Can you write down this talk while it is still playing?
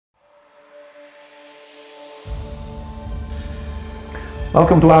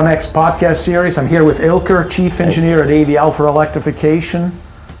Welcome to our next podcast series. I'm here with Ilker, Chief Engineer at AVL for Electrification.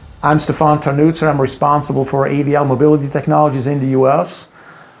 I'm Stephan Tarnutzer. I'm responsible for AVL Mobility Technologies in the US.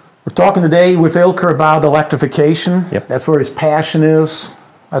 We're talking today with Ilker about electrification. Yep. That's where his passion is.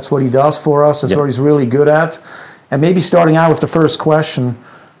 That's what he does for us. That's Yep. what he's really good at. And maybe starting out with the first question,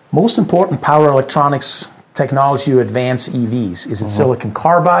 most important power electronics technology to advance EVs? Is it silicon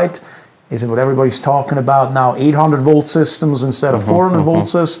carbide? Is it what everybody's talking about now, 800 volt systems instead of 400 volt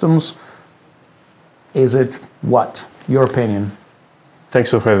systems? Is it what? Your opinion? Thanks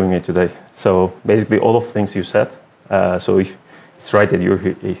for having me today. So basically all of the things you said. So it's right that you're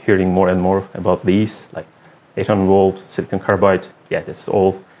hearing more and more about these, like 800 volt, silicon carbide. Yeah, this is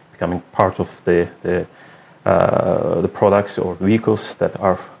all becoming part of the products or vehicles that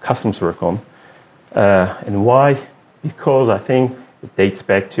our customers work on. And why? Because I think it dates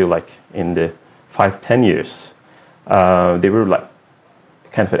back to like in the 5-10 years. They were like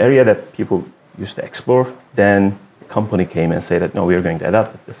kind of an area that people used to explore. Then the company came and said that, no, we are going to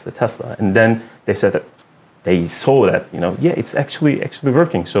adapt it. That's the Tesla. And then they said that they saw that, it's actually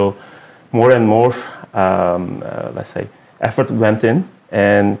working. So more and more, let's say, effort went in.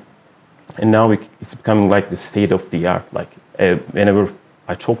 And now it's becoming like the state of the art. Like whenever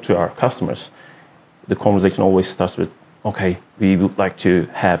I talk to our customers, the conversation always starts with, okay, we would like to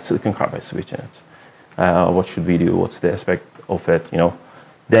have silicon carbide switch in it. What should we do? What's the aspect of it?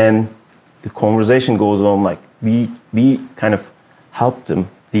 Then the conversation goes on. Like we kind of help them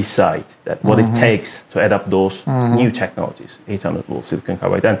decide that what it takes to adapt those new technologies, 800 volt silicon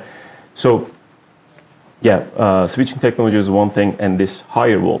carbide. And so, switching technology is one thing, and this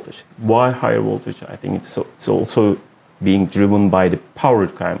higher voltage. Why higher voltage? I think it's also being driven by the power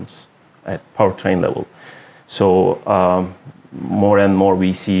requirements at powertrain level. So more and more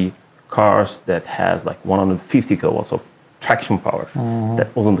we see cars that has like 150 kilowatts of traction power.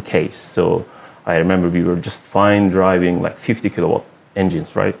 That wasn't the case. So I remember we were just fine driving like 50 kilowatt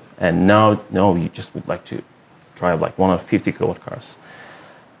engines, right? And now you just would like to drive like 150 kilowatt cars.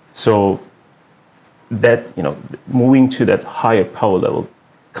 So that, moving to that higher power level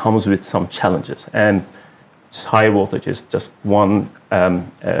comes with some challenges. And high voltage is just one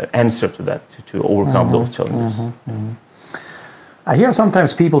answer to that, to overcome those challenges. I hear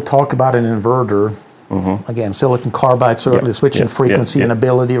sometimes people talk about an inverter. Again, silicon carbide, certainly switching frequency and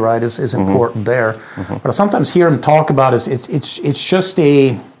ability, right, is important there. But I sometimes hear them talk about it's just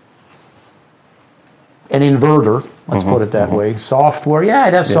an inverter, let's put it that way. Software,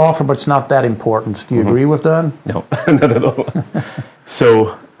 it has software, but it's not that important. Do you agree with that? No, not at all.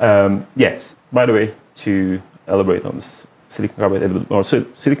 So, yes, by the way, to elaborate on this silicon carbide a little bit more. So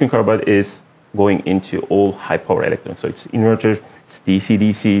silicon carbide is going into all high power electronics. So it's inverter, it's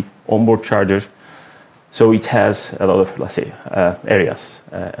DC, onboard charger. So it has a lot of, let's say, areas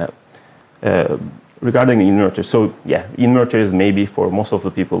regarding the inverter. So inverter is maybe for most of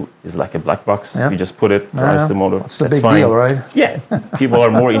the people is like a black box. You just put it, drives the motor. That's the big deal, right? Yeah, people are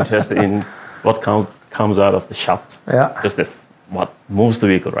more interested in what comes out of the shaft. Just this, what moves the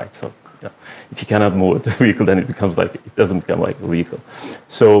vehicle, right? So if you cannot move the vehicle, then it doesn't become like a vehicle.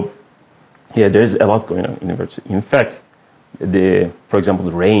 So there's a lot going on in inverters. In fact, for example,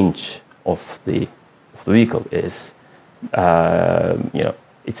 the range of the vehicle is,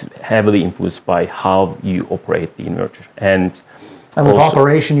 it's heavily influenced by how you operate the inverter. And with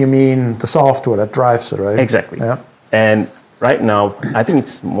operation, you mean the software that drives it, right? Exactly. Yeah. And right now, I think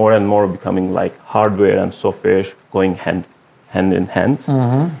it's more and more becoming like hardware and software going hand in hand.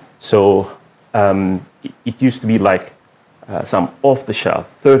 So it used to be like some off-the-shelf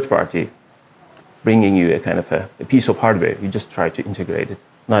third party bringing you a kind of a piece of hardware. You just try to integrate it,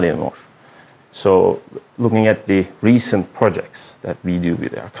 not anymore. So looking at the recent projects that we do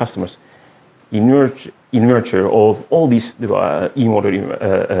with our customers, inverter, all these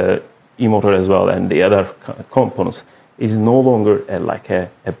e-motor as well, and the other components is no longer like a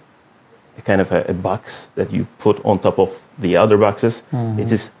kind of a box that you put on top of the other boxes.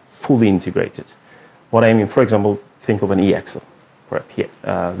 It is fully integrated. What I mean, for example, think of an e-axle.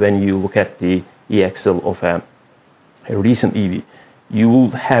 When you look at the e-axle of a recent EV, you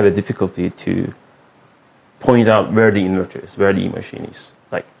will have a difficulty to point out where the inverter is, where the e-machine is.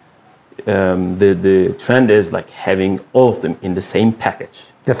 Like the trend is like having all of them in the same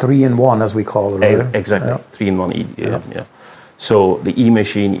package. The 3-in-1, as we call it, right? Exactly, 3-in-1. So the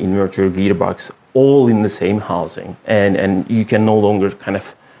e-machine, inverter, gearbox, all in the same housing, and you can no longer kind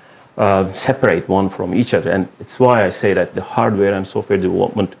of separate one from each other. And it's why I say that the hardware and software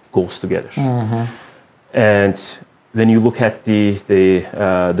development goes together. And when you look at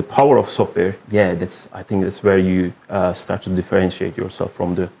the power of software, I think that's where you start to differentiate yourself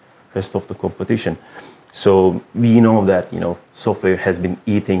from the rest of the competition. So we know that software has been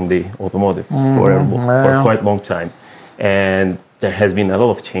eating the automotive for quite a long time, and there has been a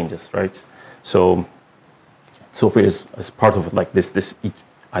lot of changes, right? So software is part of it. Like this,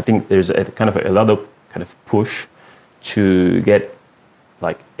 I think there's a lot of kind of push to get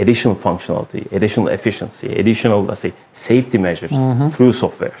like additional functionality, additional efficiency, additional, let's say, safety measures through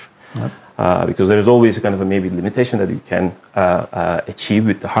software. Yep. Because there's always a kind of a maybe limitation that you can achieve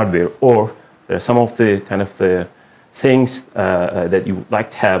with the hardware, or there are some of the kind of the things that you would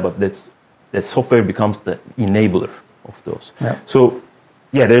like to have, but that software becomes the enabler of those. Yep. So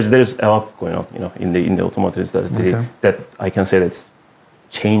there's a lot going on, in the automotive industry that I can say that's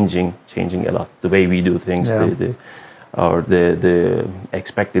changing a lot. The way we do things, the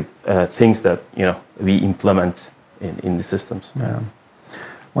expected things that we implement in the systems. Yeah.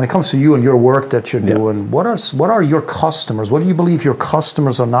 When it comes to you and your work that you're doing, what are your customers? What do you believe your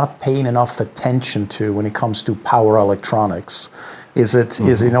customers are not paying enough attention to when it comes to power electronics? Is it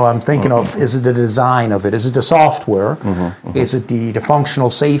I'm thinking of, is it the design of it? Is it the software? Is it the functional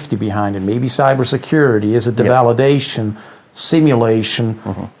safety behind it? Maybe cybersecurity? Is it the validation, simulation,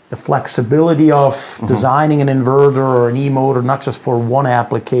 the flexibility of designing an inverter or an e-motor, not just for one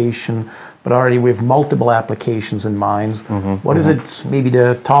application, but already with multiple applications in mind? What is it, maybe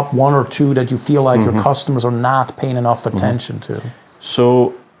the top one or two that you feel like your customers are not paying enough attention to?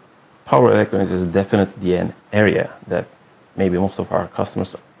 So power electronics is definitely an area that maybe most of our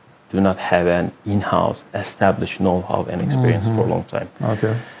customers do not have an in-house established know-how and experience for a long time.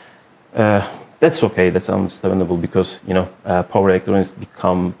 Okay. That's okay. That's understandable because power electronics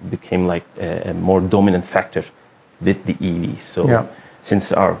became like a more dominant factor with the EVs. So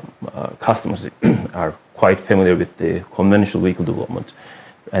since our customers are quite familiar with the conventional vehicle development,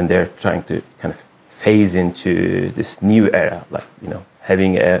 and they're trying to kind of phase into this new era, like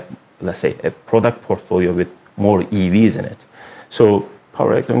having let's say a product portfolio with more EVs in it. So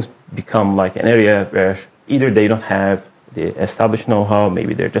power electronics become like an area where either they don't have the established know-how,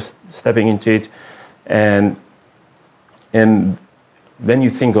 maybe they're just stepping into it, and when you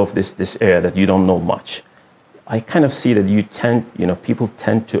think of this area that you don't know much, I kind of see that people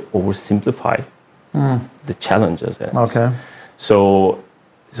tend to oversimplify the challenges. Okay. So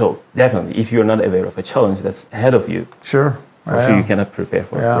definitely, if you're not aware of a challenge that's ahead of you, sure you cannot prepare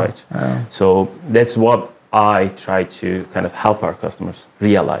for it, right? Yeah. So that's what I try to kind of help our customers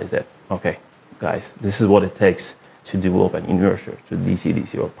realize that, okay, guys, this is what it takes to develop an inverter, to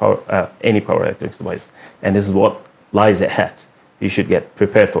DC or any power electronics device, and this is what lies ahead. You should get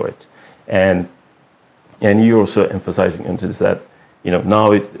prepared for it, and you're also emphasizing into this that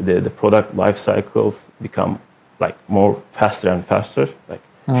now the product life cycles become like more faster and faster, like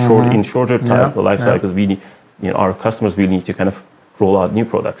shorter time life cycles. We need, our customers will need to kind of roll out new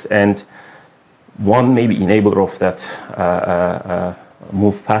products, and one maybe enabler of that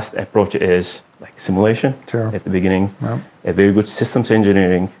move fast approach is like simulation at the beginning, a very good systems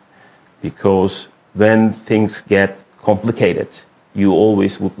engineering, because when things get complicated, you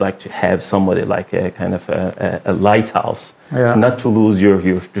always would like to have somebody like a kind of a lighthouse, not to lose your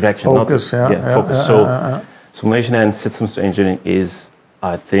direction. Focus, focus. So simulation and systems engineering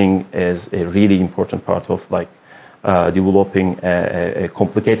I think, is a really important part of like developing a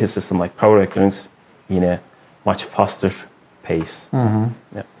complicated system like power electronics in a much faster pace.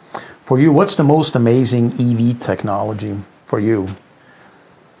 Yeah. For you, what's the most amazing EV technology for you?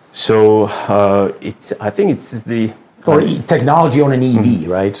 So I think it's the technology on an EV,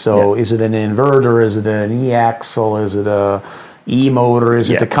 right? So is it an inverter? Is it an e-axle? Is it a e-motor? Is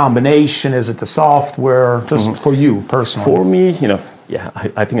it the combination? Is it the software? Just for you personally. For me,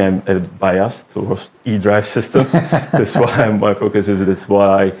 I think I'm biased towards e-drive systems. That's why my focus is. That's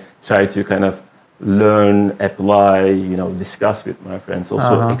why I try to kind of learn, apply, discuss with my friends,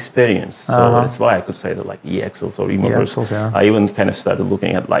 also experience. So that's why I could say that like e-axles or e-motors. I even kind of started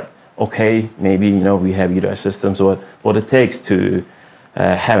looking at like, okay, maybe we have e-drive systems, or what it takes to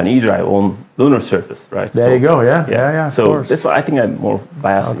have an e-drive on lunar surface, right? There you go, yeah. So that's why I think I'm more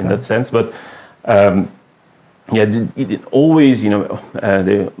biased in that sense, but. It always, you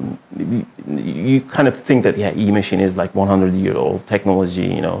kind of think that e-machine is like 100-year-old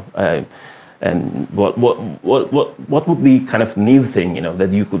technology, and what would be kind of new thing, that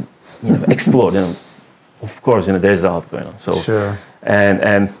you could, explore. Of course, there's a lot going on. So, sure.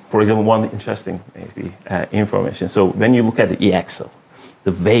 And for example, one interesting maybe information. So when you look at the e-axle,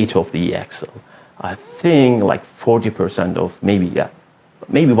 the weight of the e-axle, I think like 40% of maybe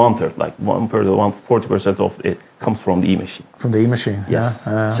maybe 1/3, like 1/3 or 40% of it comes from the e-machine. From the e-machine. Yes.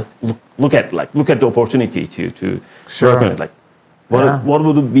 Yeah. So look at the opportunity to Sure. work on it. Like, what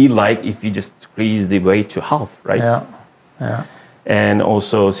would it be like if you just decrease the weight to half, right? Yeah. And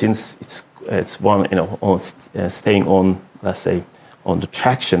also, since it's one, staying on, let's say, on the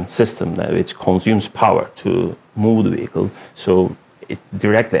traction system, which consumes power to move the vehicle, so it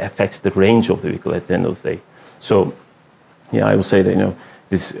directly affects the range of the vehicle at the end of the day. So, I would say that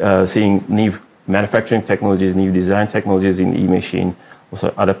this seeing new manufacturing technologies, new design technologies in the e-machine,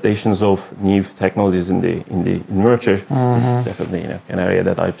 also adaptations of new technologies in the inverter is definitely an area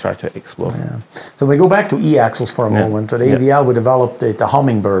that I try to explore. Yeah. So we go back to e-axles for a moment. At AVL, we developed the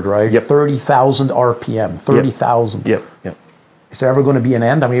Hummingbird, right? Yep. 30,000 RPM. 30,000. Yep. Is there ever going to be an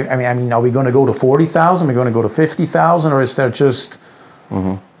end? I mean, are we going to go to 40,000? Are we going to go to 50,000, or is there just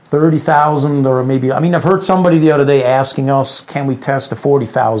 30,000, or maybe? I mean, I've heard somebody the other day asking us, can we test the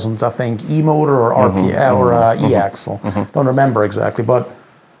 40,000? I think e-motor or RPM or e-axle. Don't remember exactly, but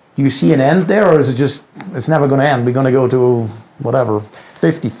do you see an end there, or is it just it's never going to end? We're going to go to whatever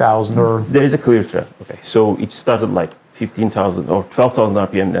 50,000 or? There is a clear trend. Okay, so it started like 15,000 or 12,000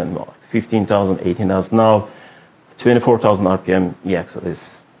 RPM, then 15,000, 18,000. Now 24,000 RPM e-axle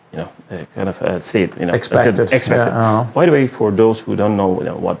is kind of state, expected. Yeah, By the way, for those who don't know,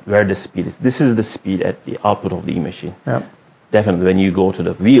 where the speed is, this is the speed at the output of the e-machine. Yeah. Definitely, when you go to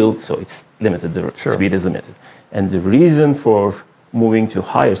the wheel, so it's limited. The speed is limited, and the reason for moving to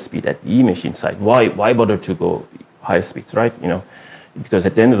higher speed at the e-machine side, why bother to go higher speeds, right? Because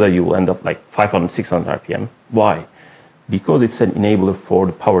at the end of the day, you will end up like 500, 600 RPM. Why? Because it's an enabler for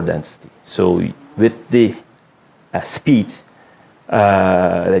the power density. So with the speed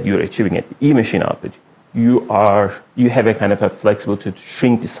that you're achieving at the e-machine output, you have a kind of a flexibility to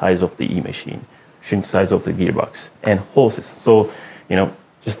shrink the size of the e-machine, shrink the size of the gearbox and whole system. So,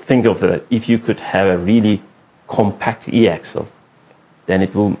 just think of that. If you could have a really compact e-axle, then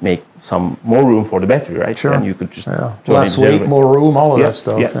it will make some more room for the battery, right? Sure. And you could just less weight, more room, all of that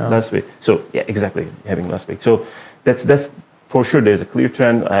stuff. Yeah, less weight. So exactly, having less weight. So that's for sure. There's a clear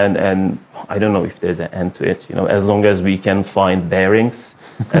trend, and I don't know if there's an end to it. As long as we can find bearings,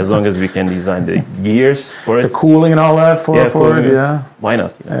 as long as we can design the gears for it, the cooling and all that for it. Yeah. Why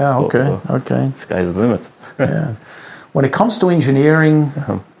not? Okay. Sky's the limit. Yeah. When it comes to engineering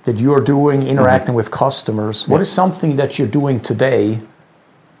that you're doing, interacting with customers, what is something that you're doing today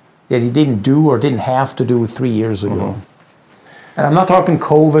that you didn't do or didn't have to do 3 years ago? And I'm not talking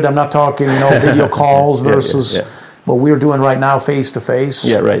COVID. I'm not talking video calls versus what we're doing right now face to face.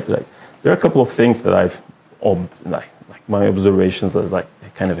 Yeah, right. There are a couple of things that I've like my observations as like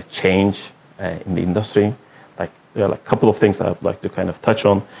kind of a change in the industry. Like there are like a couple of things that I'd like to kind of touch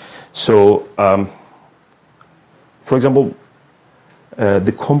on. So, for example,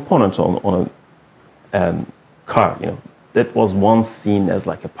 the components on a car, that was once seen as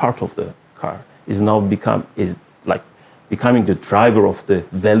like a part of the car, is now becoming the driver of the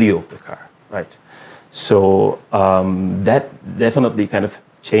value of the car, right? So that definitely kind of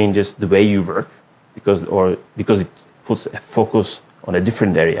changes the way you work because it puts a focus on a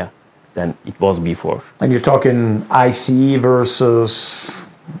different area than it was before. And you're talking IC versus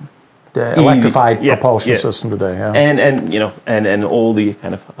the electrified propulsion system today, and all the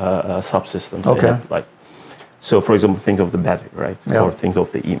kind of subsystems. Okay. So, for example, think of the battery, right? Yeah. Or think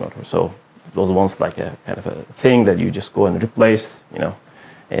of the e-motor. So it was once like a kind of a thing that you just go and replace,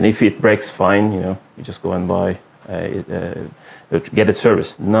 and if it breaks, fine, you just go and buy get it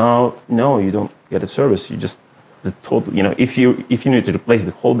serviced. Now, no, you don't get it serviced. You just the total. If you need to replace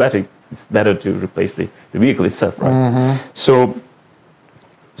the whole battery, it's better to replace the vehicle itself, right?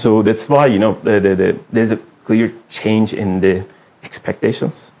 So that's why there's a clear change in the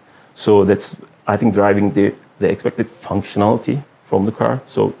expectations. So that's, I think, driving the expected functionality from the car.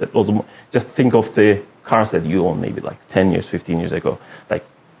 So that was just think of the cars that you own maybe like 10 years, 15 years ago. Like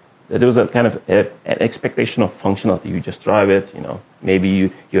there was a kind of an expectation of functionality. You just drive it, maybe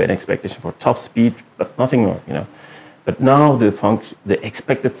you had an expectation for top speed, but nothing more, But now the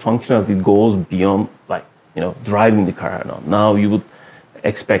expected functionality goes beyond like, driving the car. Now you would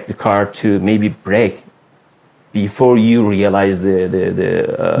expect the car to maybe brake before you realize you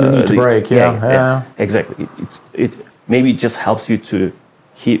need to brake. Yeah. Exactly. It maybe just helps you to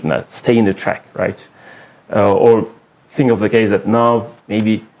stay in the track, right? Or think of the case that now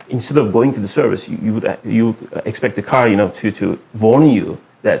maybe instead of going to the service, you would expect the car, to warn you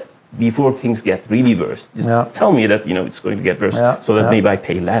that before things get really worse, just tell me that it's going to get worse, so that maybe I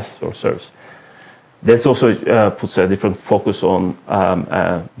pay less for service. That also puts a different focus on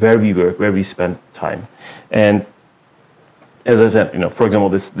where we work, where we spend time, and as I said, for example,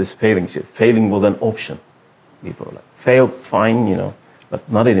 this failing was an option before. Like, fail, fine, but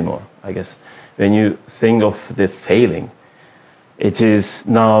not anymore. I guess when you think of the failing, it is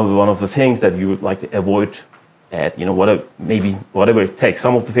now one of the things that you would like to avoid at whatever it takes.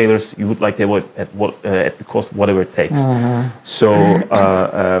 Some of the failures you would like to avoid at the cost whatever it takes. So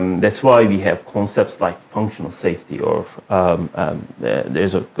that's why we have concepts like functional safety, or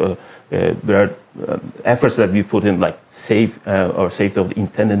there are efforts that we put in, like or safety of the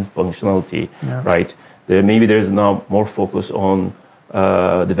intended functionality, right? There's now more focus on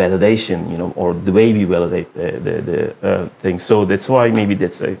the validation, or the way we validate the things. So that's why maybe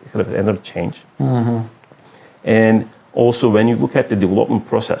that's a kind of another change. And also, when you look at the development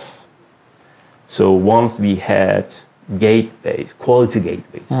process, so once we had quality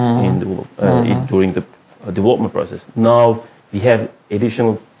gateways during the development process, now we have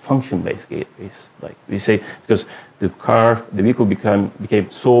additional function-based gateways. Like we say, because the vehicle became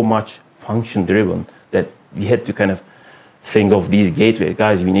so much function-driven that we had to kind of think of these gateways.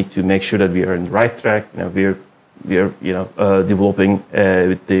 Guys, we need to make sure that we are on the right track. We are developing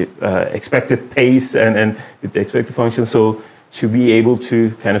with the expected pace and with the expected function. So to be able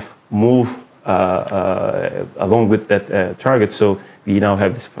to kind of move along with that target, so we now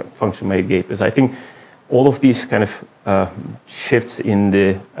have this function-made gateways. I think all of these kind of shifts in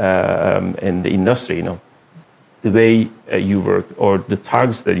the industry, the way you work or the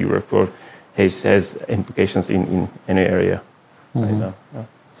targets that you work for, has implications in any area. Right now. Yeah.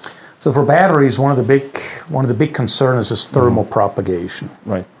 So for batteries, one of the big concerns is thermal propagation.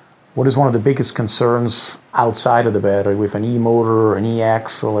 Right. What is one of the biggest concerns outside of the battery with an e-motor, an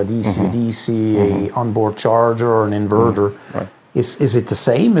e-axle, a DC-DC, a onboard charger, or an inverter? Right. Is it the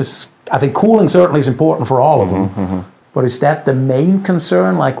same? I think cooling certainly is important for all of them. But is that the main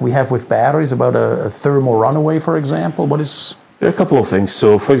concern, like we have with batteries, about a thermal runaway, for example? There are a couple of things.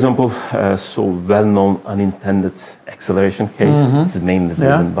 So, for example, so well-known unintended acceleration case is mainly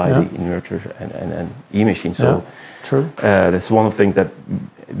driven by the inverter and e-machine. So, true. That's one of the things that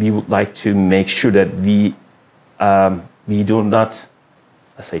we would like to make sure that we do not,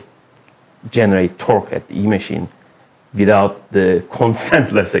 generate torque at the e-machine without the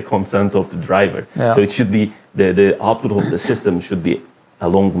consent of the driver. Yeah. So it should be the output of the system should be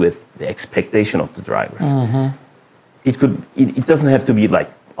along with the expectation of the driver. It doesn't have to be like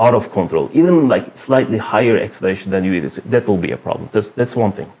out of control. Even like slightly higher acceleration than that will be a problem. That's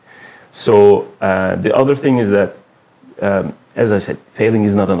one thing. So the other thing is that, as I said, failing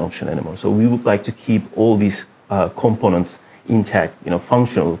is not an option anymore. So we would like to keep all these components intact,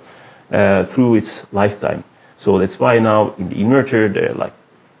 functional through its lifetime. So that's why now in the inverter there are like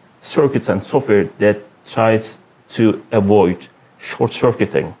circuits and software that tries to avoid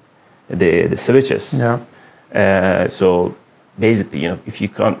short-circuiting the switches. Yeah. So basically, if you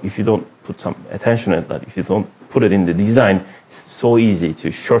don't put some attention at that, if you don't put it in the design, it's so easy to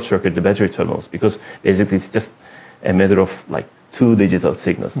short circuit the battery terminals, because basically it's just a matter of like two digital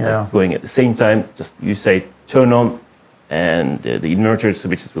signals going at the same time. Just you say turn on, and the inverter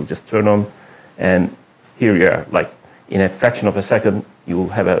switches will just turn on, and here you are. Like in a fraction of a second, you will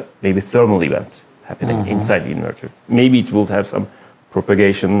have a maybe thermal event happening inside the inverter. Maybe it will have some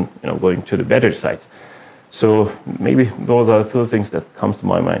propagation, going to the battery side. So maybe those are the two things that comes to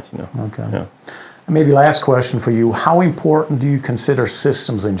my mind. Okay. Yeah. And maybe last question for you: how important do you consider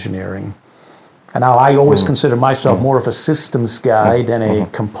systems engineering? And now I always consider myself more of a systems guy than a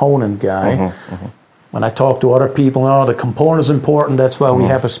component guy. When I talk to other people, the component is important. That's why we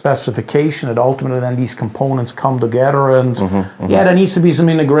have a specification. And ultimately, then these components come together. And there needs to be some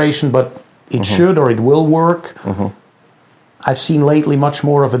integration, but it should or it will work. I've seen lately much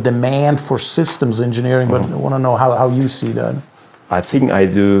more of a demand for systems engineering, but I want to know how you see that. I think I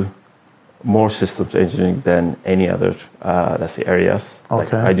do more systems engineering than any other, areas. Okay.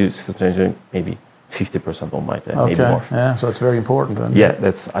 Like I do systems engineering maybe 50% of my time, maybe more. Yeah, so it's very important. Then.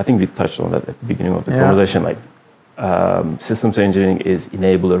 Yeah, I think we touched on that at the beginning of the conversation. Like systems engineering is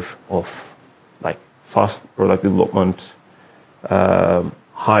enabler of like fast product development,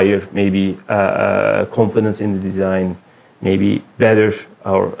 higher maybe confidence in the design, maybe better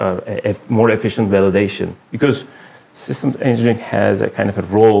or more efficient validation, because systems engineering has a kind of a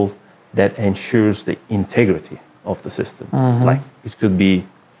role that ensures the integrity of the system. Like it could be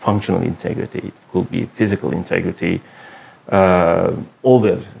functional integrity, it could be physical integrity, all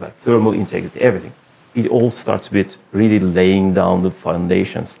the other things, like thermal integrity, everything. It all starts with really laying down the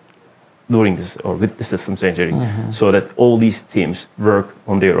foundations during this or with the systems engineering, so that all these teams work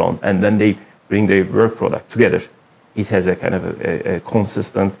on their own, and then they bring their work product together. It has a kind of a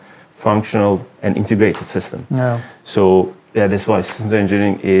consistent, functional, and integrated system. Yeah. So yeah, that's why systems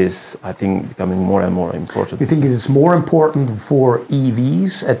engineering is, I think, becoming more and more important. You think it is more important for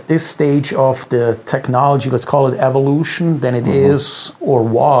EVs at this stage of the technology, let's call it evolution, than it is or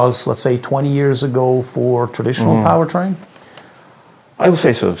was, let's say, 20 years ago for traditional powertrain? I would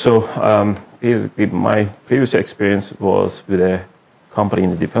say so. So my previous experience was with a company in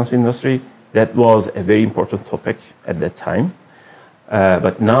the defense industry. That was a very important topic at that time.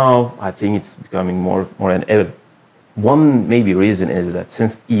 But now I think it's becoming more and ever. One maybe reason is that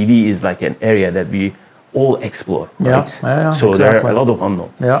since EV is like an area that we all explore, right? So there are a lot of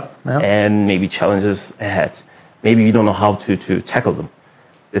unknowns and maybe challenges ahead. Maybe we don't know how to tackle them.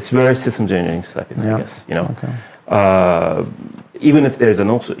 That's where systems engineering is like, I guess, you know. Even if there's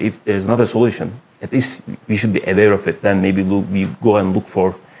another solution, at least we should be aware of it. Then maybe we go and look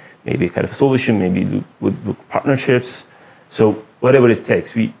for maybe kind of a solution, maybe look partnerships. So whatever it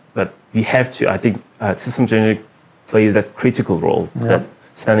takes, we have to. I think systems engineering plays that critical role, that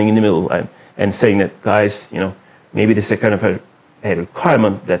standing in the middle and saying that, guys, you know, maybe this is a kind of a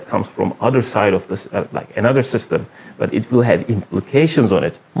requirement that comes from other side of this, like another system, but it will have implications on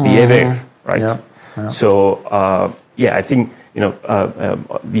it. Be aware, right? So I think, you know,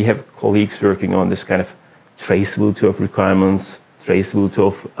 we have colleagues working on this kind of traceability of requirements, traceability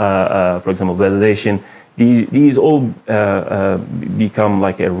of, for example, validation. These all become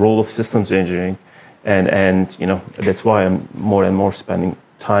like a role of systems engineering, and you know, that's why I'm more and more spending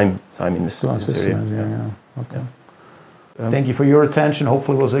time in this area. Okay. Thank you for your attention.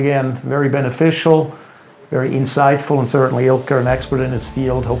 Hopefully it was, again, very beneficial, very insightful, and certainly Ilker, an expert in his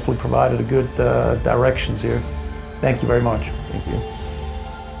field, hopefully provided a good directions here. Thank you very much. Thank you.